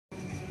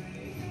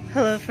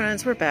Hello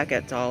friends, we're back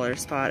at Dollar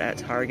Spot at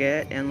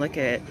Target, and look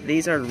at,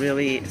 these are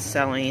really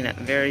selling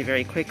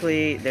very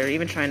quickly. They're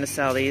even trying to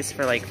sell these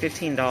for like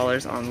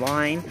 $15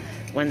 online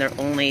when they're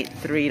only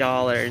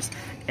 $3.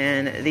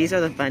 And these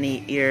are the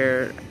bunny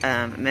ear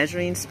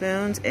measuring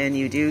spoons, and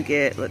you do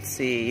get, let's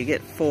see, you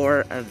get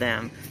 4 of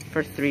them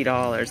for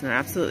 $3, and they're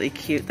absolutely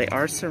cute. They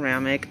are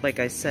ceramic, like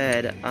I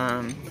said,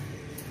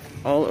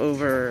 all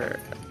over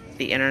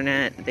the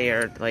internet. They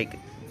are like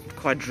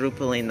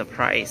quadrupling the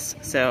price,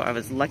 so I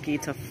was lucky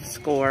to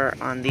score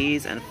on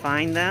these and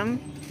find them.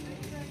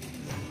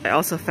 I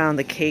also found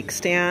the cake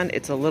stand.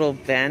 It's a little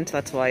bent,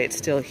 that's why it's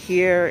still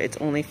here. It's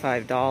only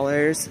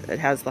 $5. It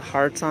has the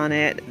hearts on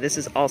it. This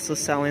is also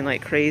selling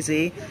like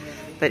crazy.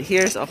 But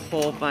here's a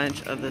whole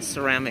bunch of the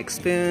ceramic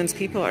spoons.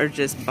 People are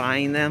just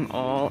buying them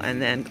all,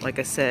 and then, like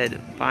I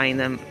said, buying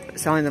them,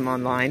 selling them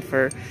online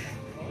for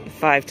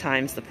 5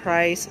 times the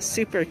price.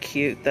 Super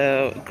cute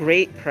though.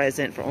 Great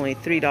present for only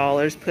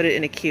 $3. Put it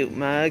in a cute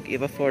mug. You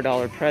have a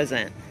 $4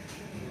 present.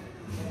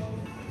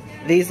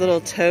 These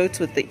little totes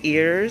with the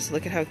ears.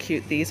 Look at how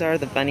cute these are.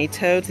 The bunny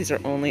totes. These are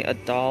only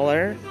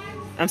 $1.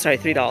 I'm sorry,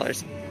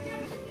 $3.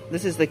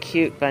 This is the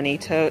cute bunny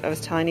tote I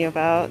was telling you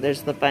about.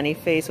 There's the bunny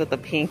face with the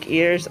pink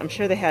ears. I'm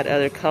sure they had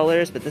other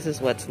colors, but this is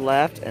what's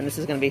left, and this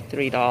is going to be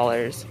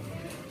 $3.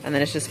 And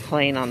then it's just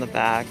plain on the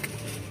back.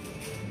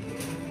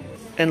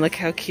 And look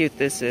how cute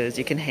this is.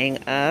 You can hang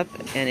up,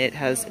 and it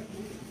has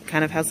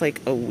kind of has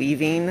like a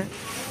weaving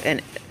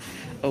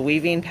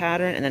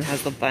pattern, and then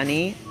has the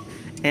bunny.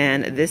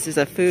 And this is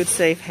a food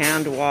safe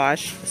hand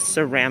wash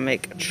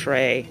ceramic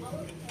tray.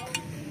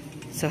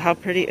 So how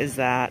pretty is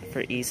that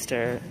for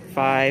Easter?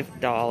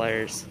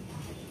 $5.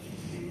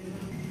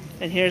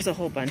 And here's a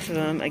whole bunch of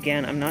them.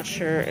 Again, I'm not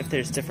sure if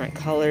there's different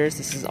colors.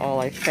 This is all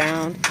I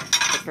found.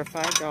 But for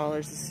 $5,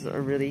 this is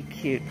a really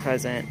cute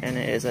present, and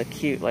it is a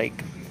cute,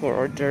 like, for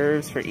hors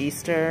d'oeuvres for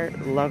Easter.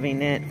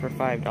 Loving it for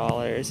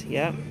 $5.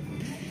 Yep.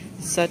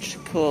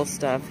 Such cool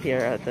stuff here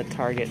at the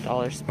Target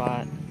Dollar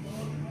Spot.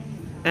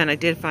 And I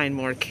did find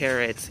more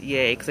carrots.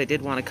 Yay, because I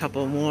did want a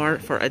couple more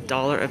for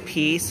 $1 a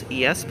piece.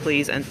 Yes,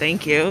 please, and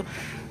thank you.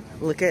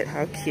 Look at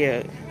how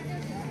cute.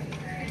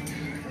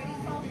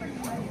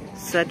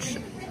 Such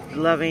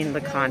loving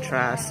the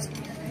contrast.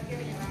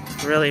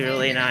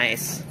 Really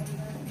nice.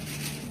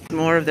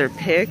 More of their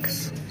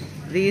picks.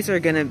 These are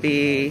going to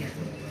be,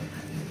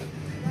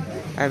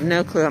 I have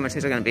no clue how much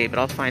these are going to be, but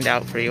I'll find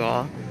out for you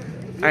all.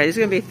 Alright, these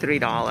are going to be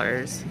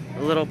 $3.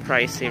 A little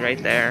pricey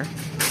right there.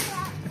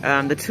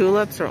 The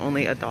tulips are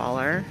only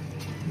 $1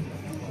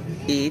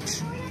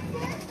 each.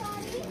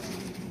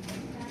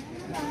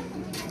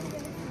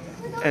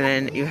 And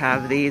then you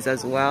have these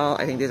as well.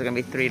 I think these are going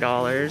to be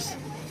 $3.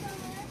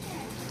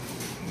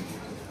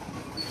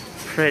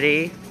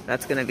 Pretty.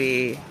 That's going to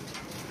be,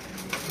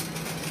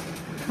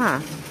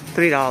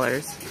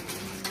 $3.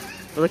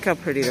 But look how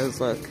pretty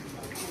those look.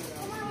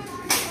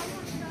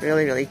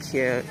 Really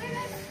cute.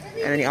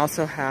 And then you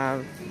also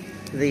have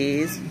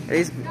these.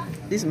 Are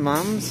these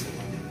mums?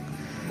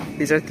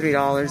 These are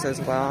 $3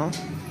 as well.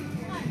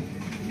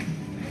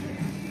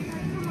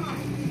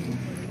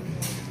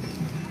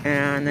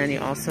 And then you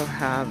also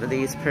have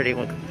these pretty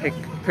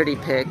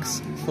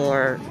picks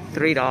for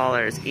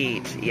 $3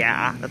 each.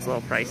 Yeah, that's a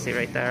little pricey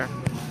right there.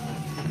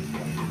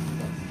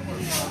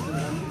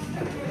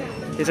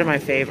 These are my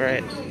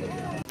favorite.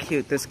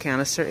 Cute this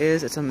canister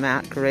is. It's a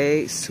matte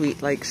gray,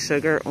 sweet like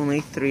sugar,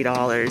 only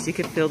 $3. You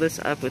could fill this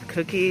up with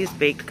cookies,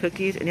 baked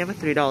cookies, and you have a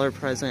 $3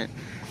 present.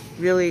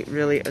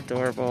 Really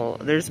adorable.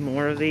 There's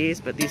more of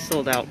these, but these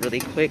sold out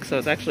really quick, so I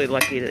was actually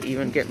lucky to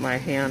even get my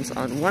hands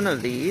on one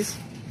of these.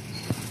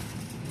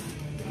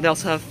 They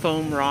also have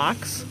foam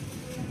rocks.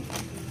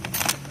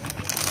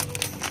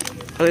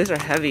 Oh, these are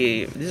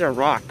heavy. These are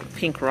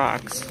pink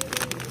rocks.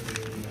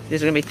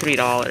 These are gonna be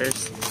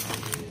 $3.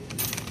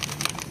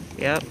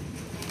 Yep.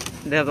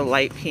 They have the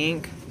light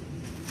pink.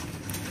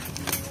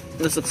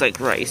 This looks like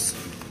rice.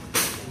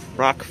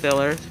 Rock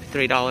filler,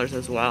 $3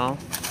 as well.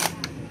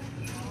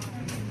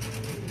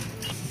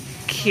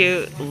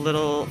 Cute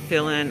little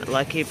fill-in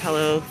lucky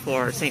pillow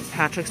for St.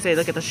 Patrick's Day.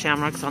 Look at the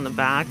shamrocks on the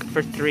back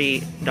for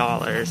 $3.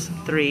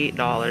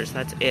 $3,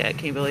 that's it.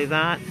 Can you believe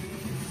that?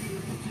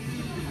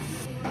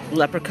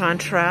 Leprechaun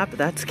trap,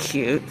 that's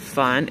cute,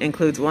 fun.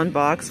 Includes 1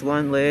 box,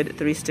 1 lid,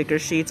 3 sticker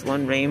sheets,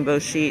 1 rainbow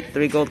sheet,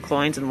 3 gold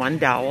coins, and 1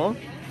 dowel.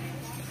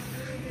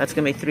 That's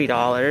gonna be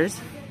 $3.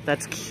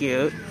 That's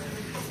cute.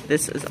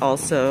 This is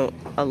also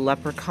a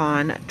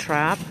leprechaun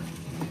trap.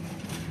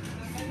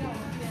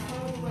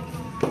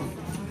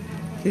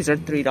 These are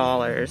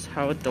 $3.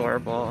 How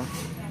adorable.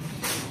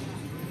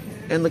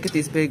 And look at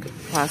these big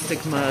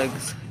plastic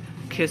mugs.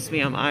 Kiss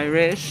Me, I'm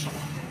Irish.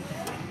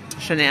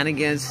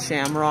 Shenanigans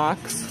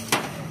Shamrocks.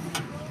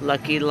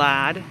 Lucky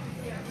Lad.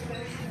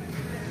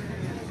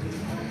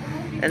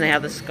 And they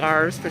have the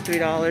scarves for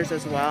 $3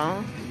 as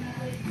well.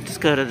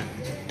 Just go to the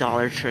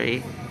Dollar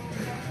Tree.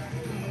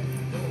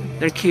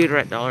 They're cuter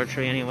at Dollar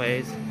Tree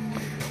anyways.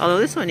 Although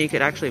this one you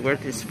could actually wear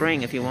through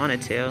spring if you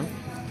wanted to.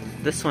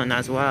 This one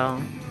as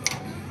well.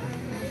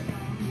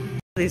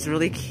 These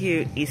really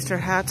cute Easter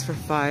hats for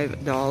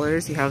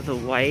 $5. You have the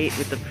white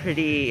with the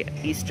pretty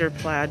Easter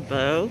plaid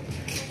bow.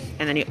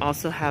 And then you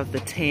also have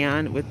the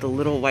tan with the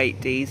little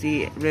white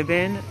daisy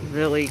ribbon.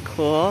 Really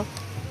cool.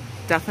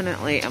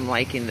 Definitely am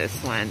liking this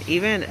one.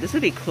 Even, this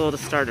would be cool to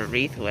start a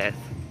wreath with.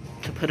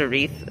 To put a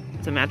wreath,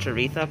 to match a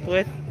wreath up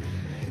with.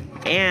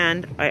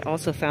 And I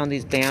also found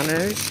these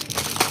banners.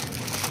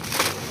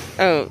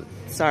 Oh,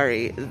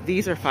 sorry.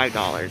 These are $5.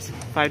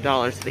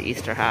 $5 for the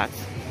Easter hats.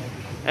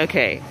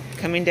 Okay,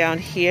 coming down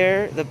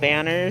here, the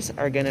banners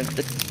are gonna,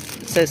 it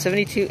says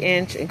 72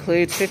 inch,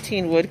 includes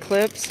 15 wood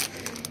clips.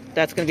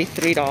 That's gonna be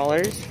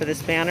 $3 for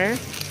this banner.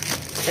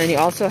 And you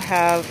also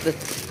have the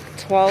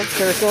 12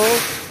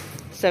 circles,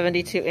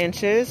 72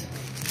 inches.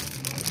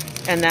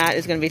 And that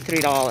is gonna be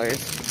 $3.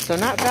 So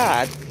not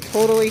bad.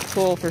 Totally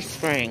cool for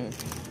spring.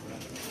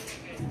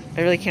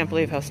 I really can't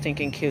believe how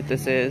stinking cute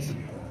this is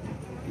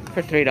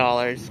for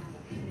 $3.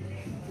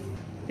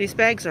 These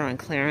bags are on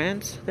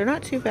clearance. They're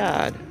not too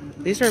bad.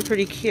 These are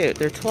pretty cute.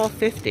 They're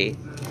 $12.50.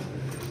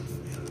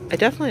 I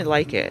definitely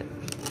like it.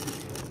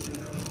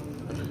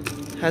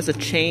 Has a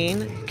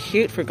chain.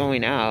 Cute for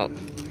going out.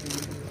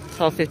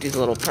 $12.50 is a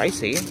little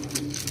pricey.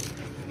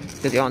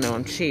 Because y'all know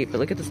I'm cheap. But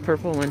look at this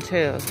purple one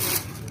too.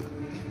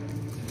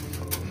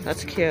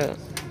 That's cute.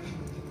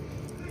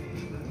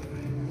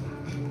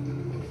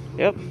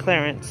 Yep,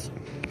 clearance.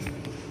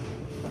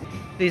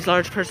 These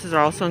large purses are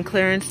also on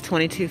clearance.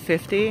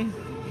 $22.50.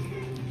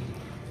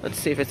 Let's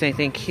see if it's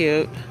anything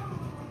cute.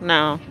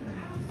 No.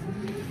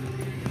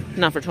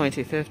 Not for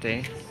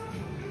 $22.50.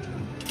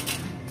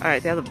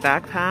 Alright, they have a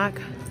backpack.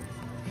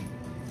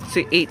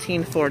 See,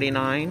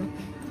 $18.49.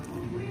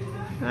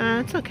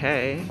 It's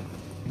okay.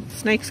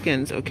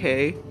 Snakeskin's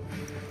okay.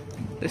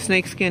 The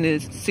snakeskin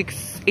is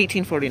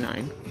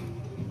 $18.49.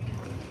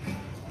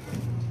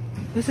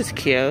 This is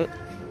cute.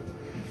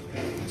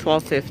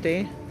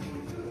 $12.50.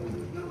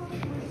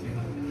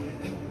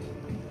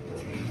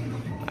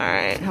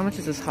 Alright, how much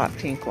is this hot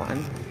pink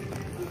one?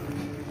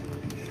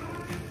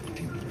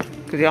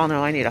 Because y'all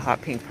know I need a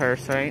hot pink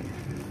purse, right?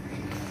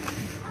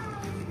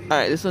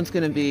 Alright, this one's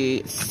gonna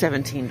be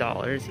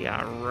 $17.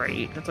 Yeah,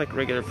 right. That's like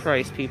regular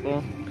price,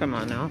 people. Come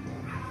on now.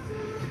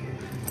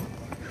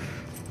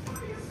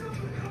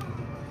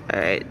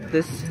 Alright,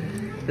 this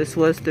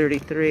was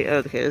 $33.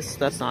 Okay,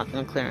 that's not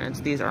on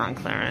clearance. These are on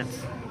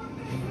clearance.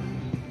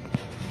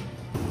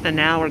 And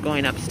now we're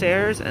going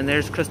upstairs, and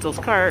there's Crystal's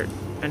cart,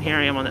 and here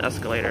I am on the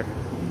escalator.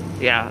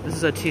 Yeah, this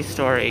is a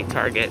 2-story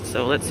Target,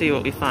 so let's see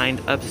what we find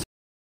upstairs.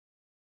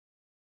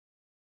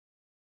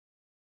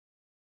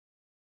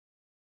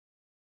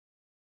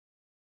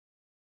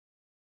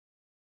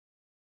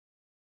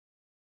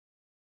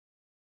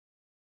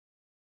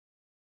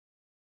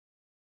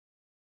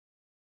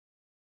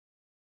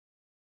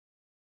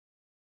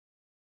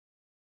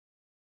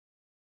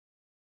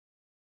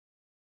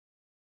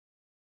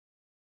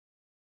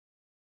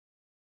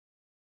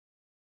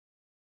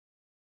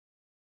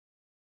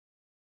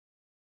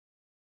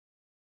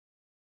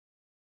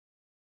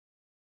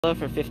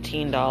 For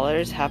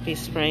 $15. Happy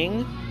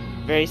Spring.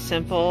 Very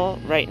simple.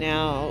 Right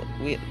now,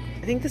 I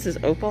think this is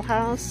Opal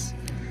House.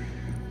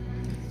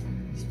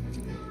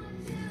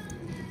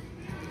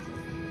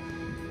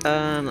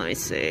 Let me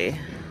see.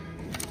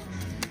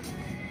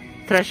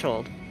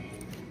 Threshold.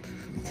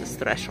 This is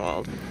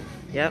Threshold.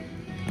 Yep.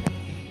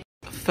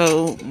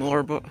 Faux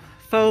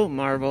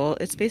marble.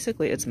 It's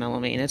basically, it's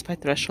melamine. It's by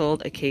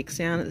Threshold, a cake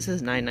stand. This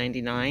is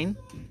 $9.99.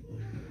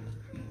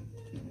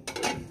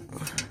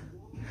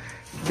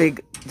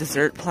 Big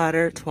dessert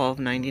platter,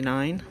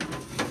 $12.99.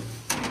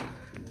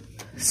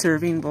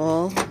 Serving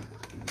bowl.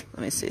 Let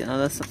me see. No,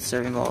 that's not the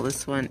serving bowl.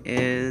 This one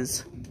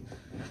is...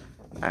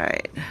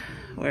 Alright.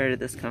 Where did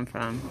this come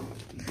from?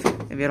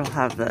 Maybe it'll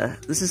have the...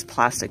 This is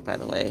plastic, by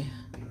the way.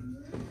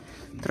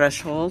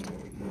 Threshold.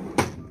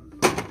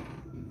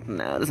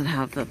 No, it doesn't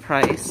have the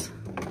price.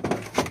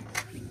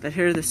 But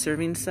here are the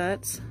serving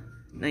sets.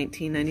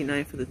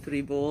 $19.99 for the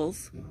 3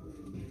 bowls.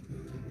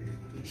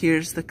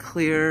 Here's the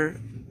clear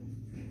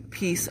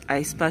piece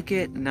ice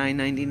bucket,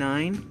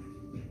 $9.99.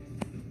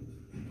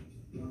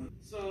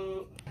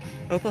 So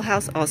Opal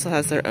House also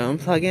has their own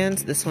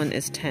plugins. This one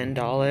is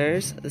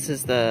 $10. This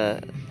is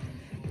their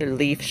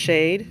leaf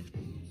shade.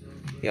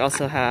 You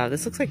also have,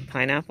 this looks like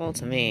pineapple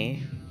to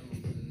me.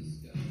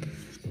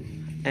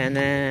 And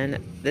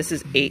then this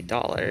is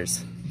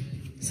 $8.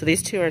 So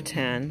these two are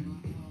 $10.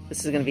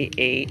 This is gonna be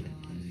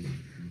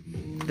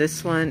 $8.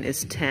 This one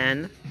is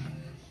 $10.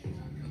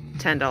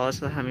 $10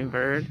 for the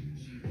hummingbird.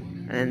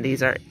 And then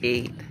these are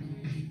 $8.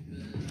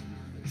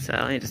 So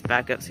let me just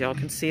back up so y'all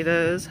can see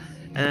those.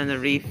 And then the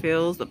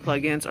refills, the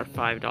plugins are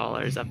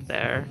 $5 up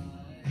there.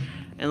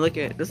 And look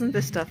at, doesn't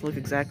this stuff look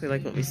exactly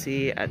like what we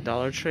see at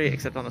Dollar Tree,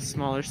 except on a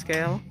smaller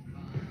scale?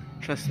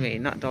 Trust me,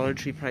 not Dollar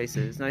Tree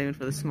prices, not even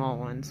for the small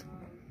ones.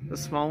 The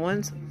small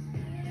ones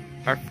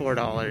are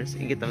 $4. You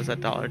can get those at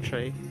Dollar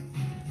Tree.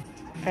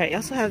 Alright, you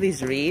also have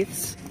these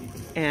wreaths.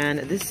 And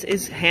this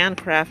is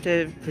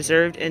handcrafted,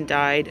 preserved and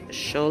dyed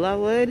shola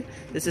wood.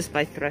 This is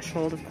by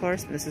Threshold, of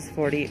course, and this is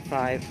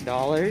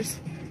 $45.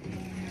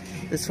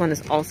 This one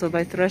is also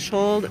by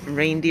Threshold,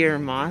 reindeer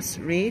moss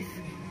wreath.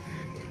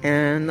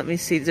 And let me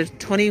see, there's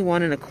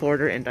 21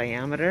 1/4 in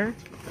diameter.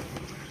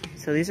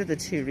 So these are the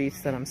 2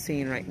 wreaths that I'm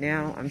seeing right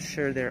now. I'm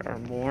sure there are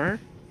more.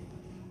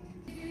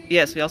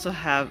 Yes, we also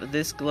have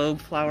this globe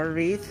flower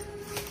wreath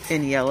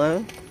in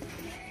yellow.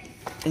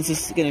 This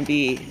is gonna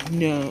be,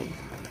 no,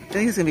 I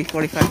think it's gonna be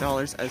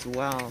 $45 as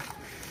well.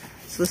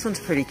 So this one's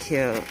pretty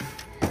cute.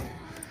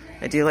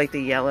 I do like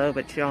the yellow,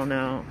 but y'all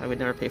know I would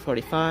never pay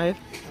 $45.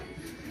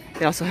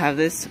 They also have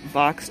this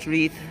boxed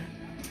wreath,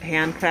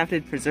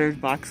 handcrafted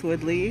preserved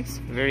boxwood leaves.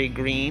 Very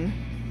green,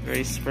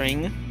 very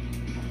spring.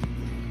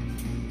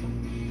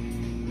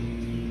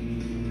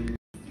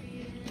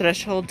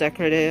 Threshold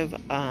decorative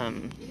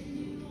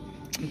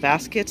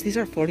baskets. These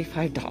are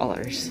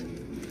 $45.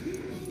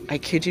 I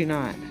kid you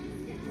not.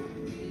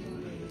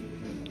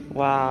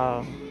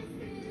 Wow.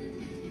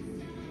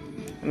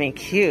 I mean,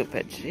 cute,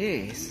 but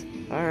jeez.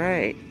 All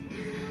right.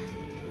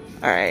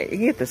 All right, you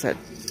can get this at,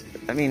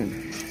 I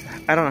mean,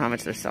 I don't know how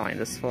much they're selling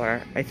this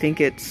for. I think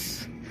it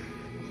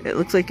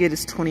looks like it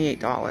is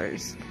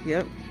 $28.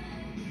 Yep,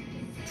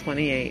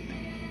 28.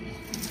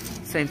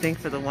 Same thing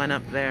for the one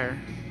up there.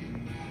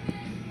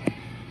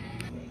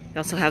 You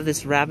also have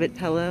this rabbit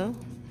pillow,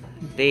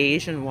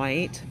 beige and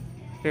white.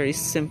 Very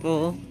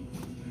simple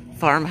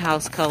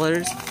farmhouse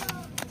colors.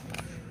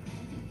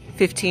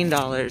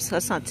 $15,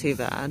 that's not too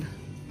bad.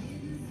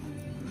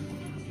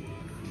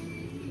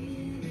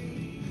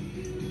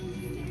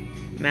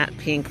 Matte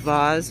pink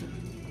vase,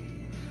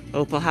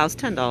 Opal House,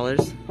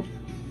 $10.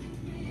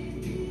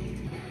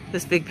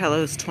 This big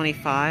pillow is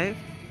 $25. I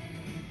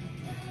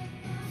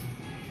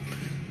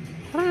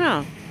don't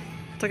know.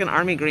 It's like an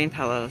army green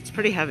pillow. It's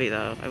pretty heavy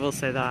though, I will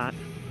say that.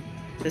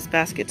 This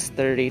basket's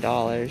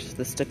 $30.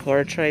 This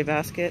decor tray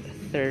basket,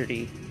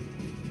 $30.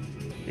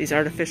 These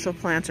artificial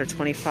plants are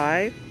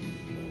 $25.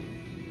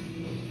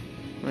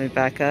 Let me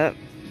back up.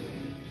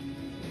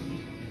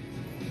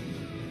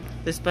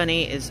 This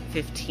bunny is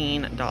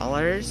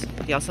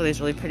 $15. You also have these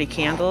really pretty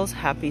candles,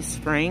 Happy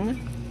Spring.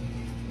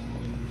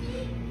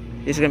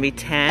 These are gonna be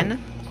 $10.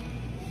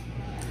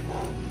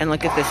 And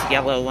look at this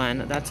yellow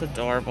one, that's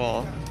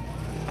adorable.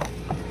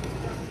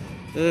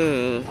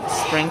 Ooh,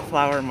 Spring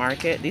Flower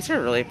Market. These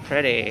are really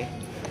pretty.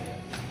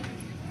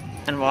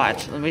 And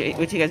watch, let me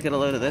wait till you guys get a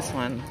load of this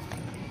one.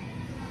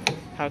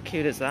 How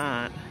cute is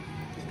that?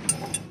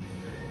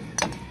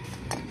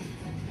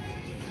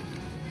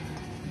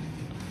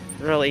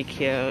 Really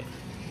cute.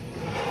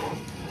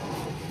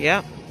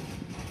 Yep.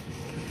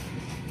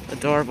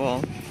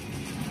 Adorable.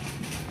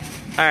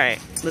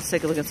 Alright, let's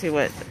take a look and see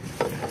what...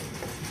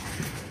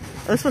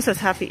 Oh, this one says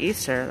Happy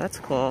Easter. That's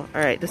cool.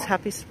 Alright, this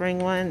Happy Spring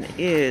one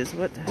is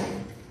what?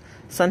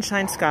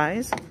 Sunshine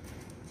Skies.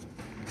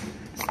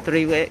 It's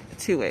 3-wick,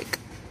 2-wick.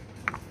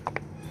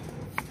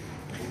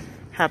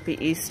 Happy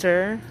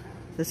Easter.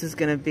 This is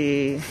gonna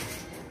be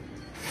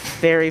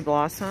Berry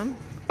Blossom.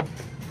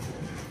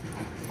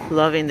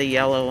 Loving the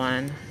yellow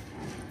one.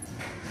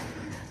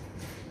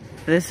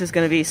 This is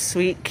going to be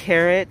Sweet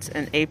Carrot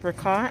and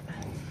Apricot.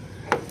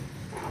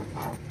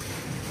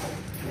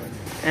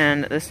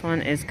 And this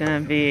one is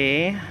going to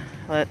be,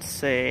 let's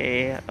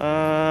see,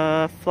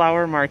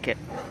 Flower Market.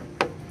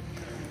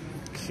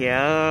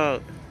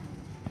 Cute.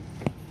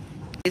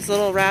 These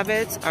little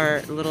rabbits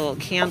are little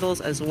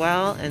candles as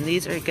well. And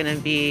these are going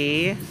to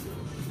be,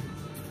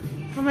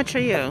 how much are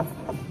you?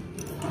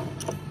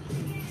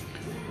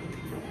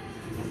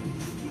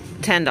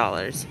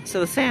 $10. So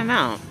the same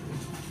amount.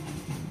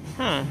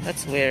 Huh,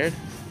 that's weird.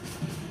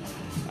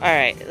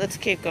 Alright, let's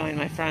keep going,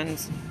 my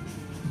friends.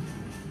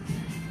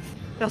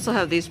 We also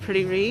have these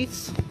pretty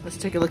wreaths. Let's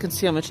take a look and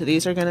see how much of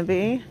these are going to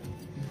be.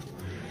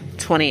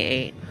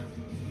 $28.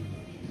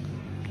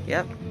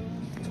 Yep,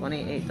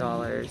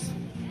 $28.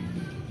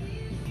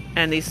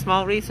 And these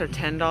small wreaths are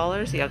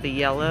 $10. You have the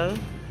yellow,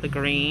 the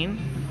green,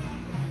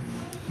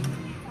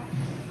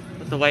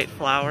 with the white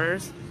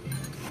flowers.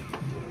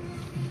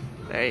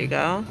 There you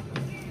go.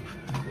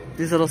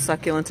 These little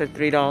succulents are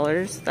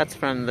 $3. That's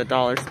from the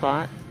dollar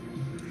spot.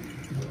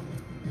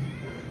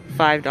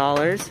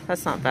 $5.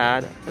 That's not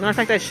bad. As a matter of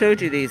fact, I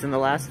showed you these in the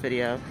last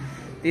video.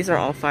 These are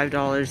all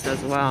 $5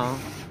 as well.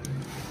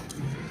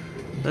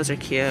 Those are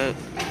cute.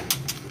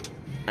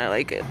 I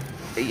like it.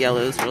 The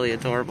yellow is really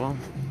adorable.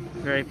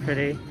 Very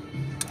pretty.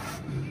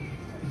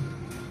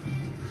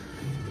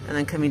 And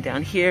then coming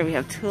down here, we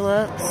have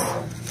tulips.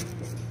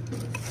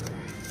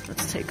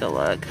 Let's take a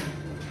look.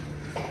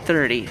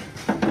 30.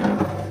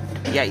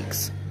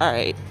 Yikes.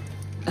 Alright.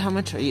 How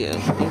much are you?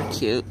 You're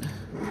cute.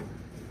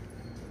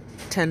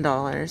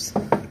 $10.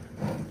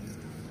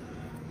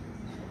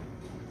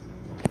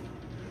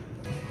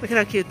 Look at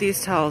how cute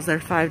these towels. They're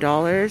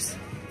 $5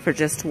 for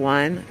just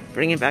one.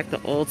 Bringing back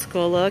the old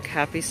school look.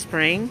 Happy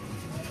Spring.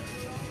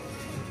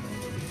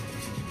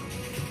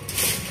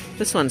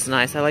 This one's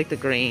nice. I like the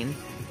green.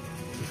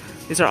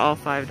 These are all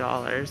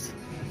 $5.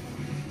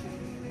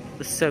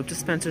 The soap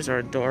dispensers are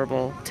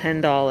adorable.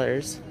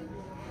 $10.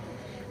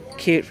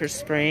 Cute for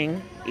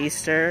spring,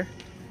 Easter.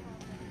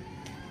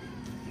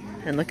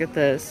 And look at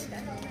this.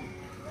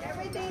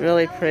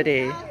 Really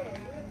pretty.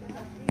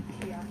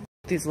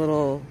 These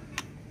little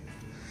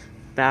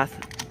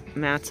bath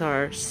mats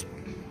are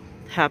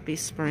Happy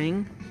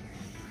Spring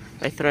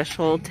by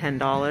Threshold,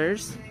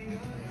 $10.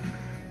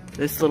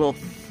 This little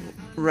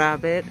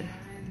rabbit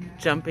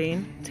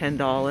jumping,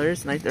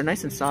 $10. Nice, they're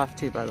nice and soft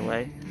too, by the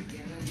way.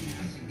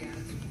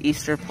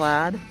 Easter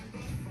plaid.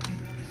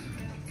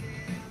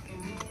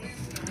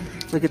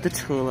 Look at the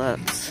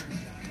tulips.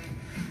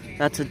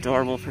 That's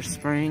adorable for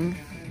spring.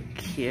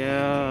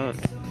 Cute.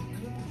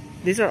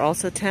 These are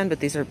also 10, but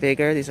these are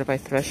bigger. These are by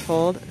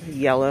Threshold.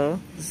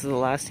 Yellow. This is the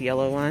last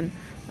yellow one.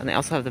 And they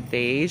also have the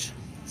beige.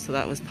 So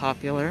that was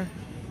popular.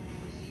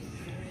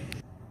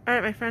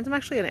 Alright, my friends, I'm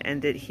actually going to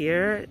end it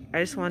here. I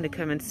just wanted to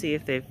come and see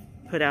if they've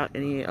put out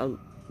any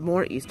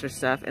more Easter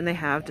stuff. And they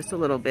have, just a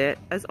little bit.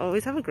 As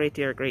always, have a great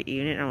day or a great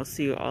evening. And I will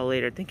see you all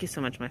later. Thank you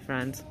so much, my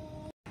friends.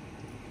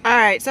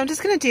 Alright, so I'm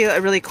just going to do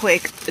a really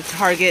quick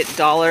Target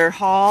dollar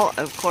haul.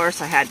 Of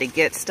course, I had to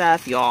get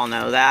stuff. You all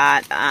know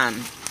that.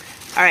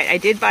 Alright, I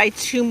did buy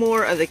 2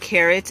 more of the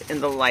carrots in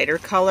the lighter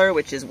color,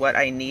 which is what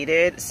I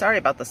needed. Sorry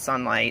about the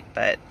sunlight,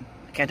 but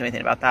I can't do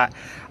anything about that.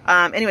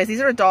 Anyways, these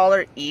are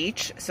 $1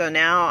 each. So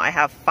now I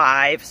have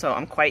 5, so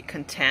I'm quite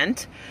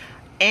content.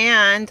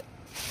 And,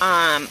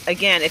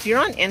 again, if you're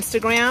on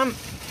Instagram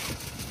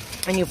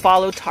and you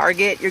follow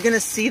Target, you're going to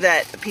see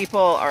that people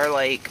are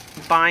like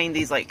buying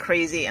these like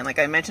crazy. And like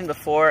I mentioned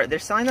before, they're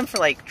selling them for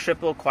like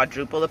triple,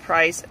 quadruple the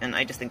price. And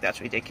I just think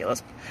that's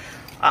ridiculous.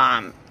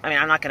 I mean,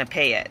 I'm not going to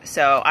pay it.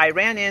 So I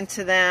ran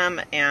into them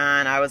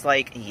and I was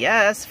like,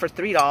 yes, for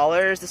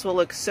 $3, this will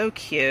look so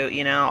cute.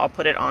 You know, I'll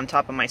put it on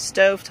top of my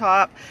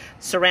stovetop.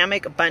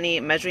 Ceramic bunny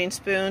measuring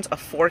spoons, a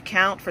 4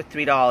 count for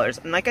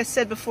 $3. And like I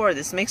said before,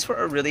 this makes for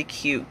a really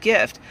cute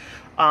gift.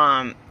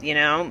 You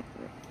know,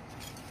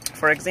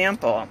 for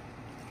example,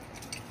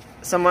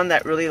 someone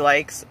that really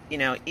likes, you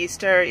know,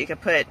 Easter, you could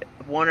put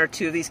 1 or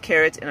 2 of these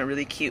carrots in a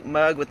really cute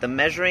mug with the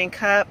measuring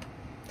cup.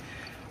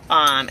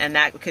 And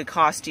that could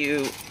cost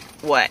you,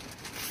 what,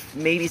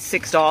 maybe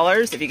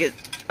 $6 if you get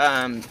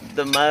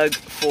the mug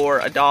for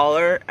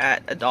 $1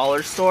 at a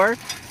dollar store.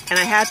 And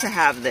I had to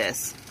have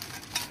this.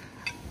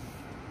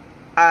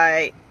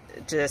 I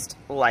just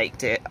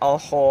liked it a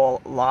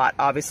whole lot.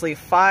 Obviously,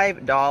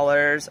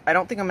 $5. I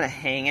don't think I'm going to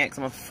hang it because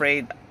I'm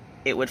afraid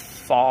it would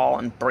fall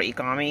and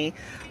break on me.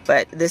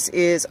 But this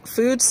is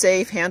food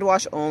safe, hand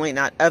wash only,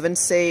 not oven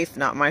safe,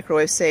 not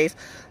microwave safe.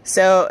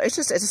 So it's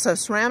just a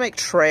ceramic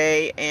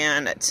tray,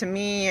 and to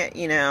me,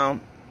 you know,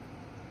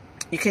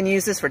 you can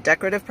use this for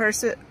decorative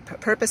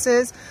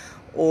purposes,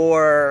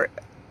 or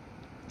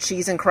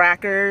cheese and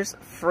crackers.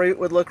 Fruit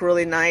would look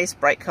really nice,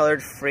 bright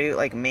colored fruit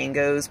like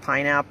mangoes,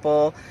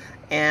 pineapple,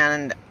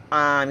 and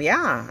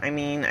yeah, I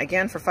mean,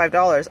 again, for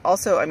 $5.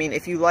 Also, I mean,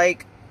 if you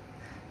like,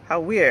 how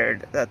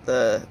weird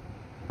that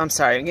I'm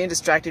sorry, I'm getting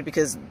distracted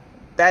because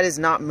that is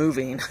not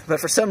moving, but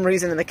for some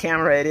reason in the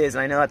camera it is,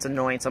 and I know that's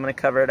annoying, so I'm going to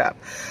cover it up.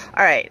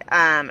 Alright,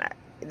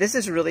 this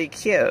is really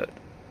cute,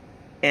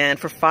 and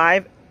for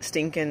 $5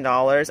 stinking,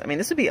 I mean,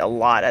 this would be a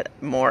lot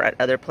more at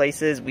other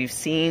places. We've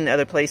seen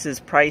other places'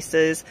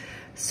 prices,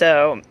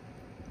 so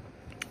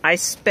I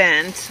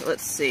spent,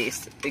 let's see,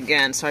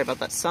 again, sorry about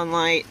that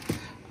sunlight.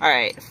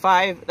 Alright,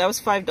 that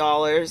was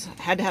 $5.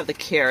 I had to have the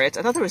carrots.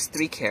 I thought there was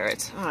 3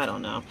 carrots. Oh, I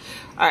don't know.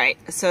 Alright,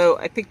 so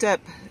I picked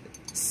up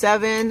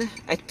 7.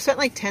 I spent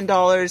like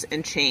 $10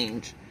 and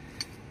change.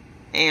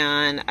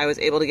 And I was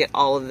able to get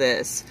all of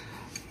this.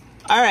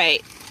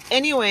 Alright,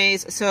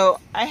 anyways, so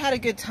I had a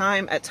good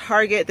time at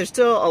Target. There's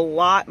still a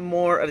lot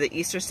more of the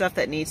Easter stuff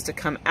that needs to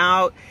come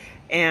out.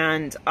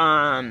 And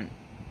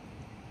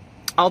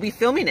I'll be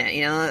filming it,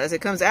 you know, as it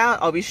comes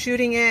out. I'll be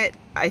shooting it.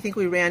 I think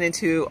we ran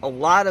into a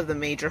lot of the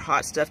major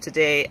hot stuff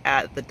today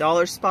at the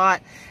dollar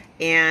spot,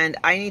 and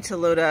I need to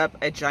load up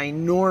a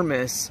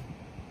ginormous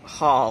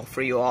haul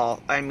for you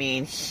all. I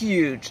mean,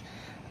 huge.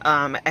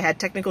 I had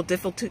technical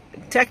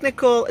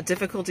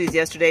difficulties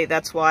yesterday.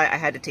 That's why I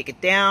had to take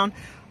it down.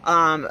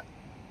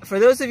 For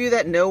those of you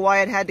that know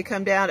why it had to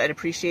come down, I'd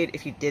appreciate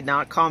if you did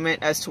not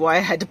comment as to why I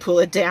had to pull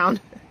it down.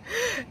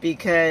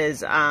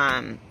 Because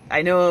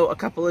I know a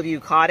couple of you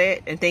caught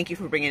it, and thank you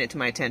for bringing it to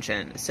my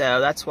attention. So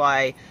that's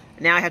why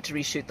now I have to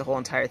reshoot the whole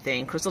entire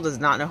thing. Crystal does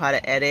not know how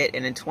to edit,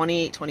 and in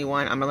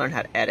 2021, I'm going to learn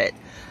how to edit.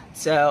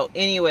 So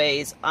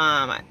anyways,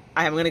 I'm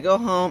going to go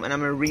home and I'm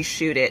going to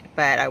reshoot it,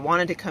 but I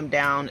wanted to come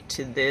down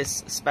to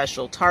this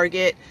special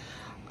Target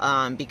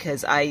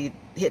because I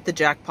hit the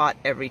jackpot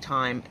every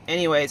time.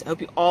 Anyways, I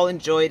hope you all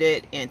enjoyed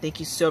it, and thank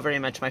you so very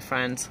much, my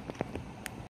friends.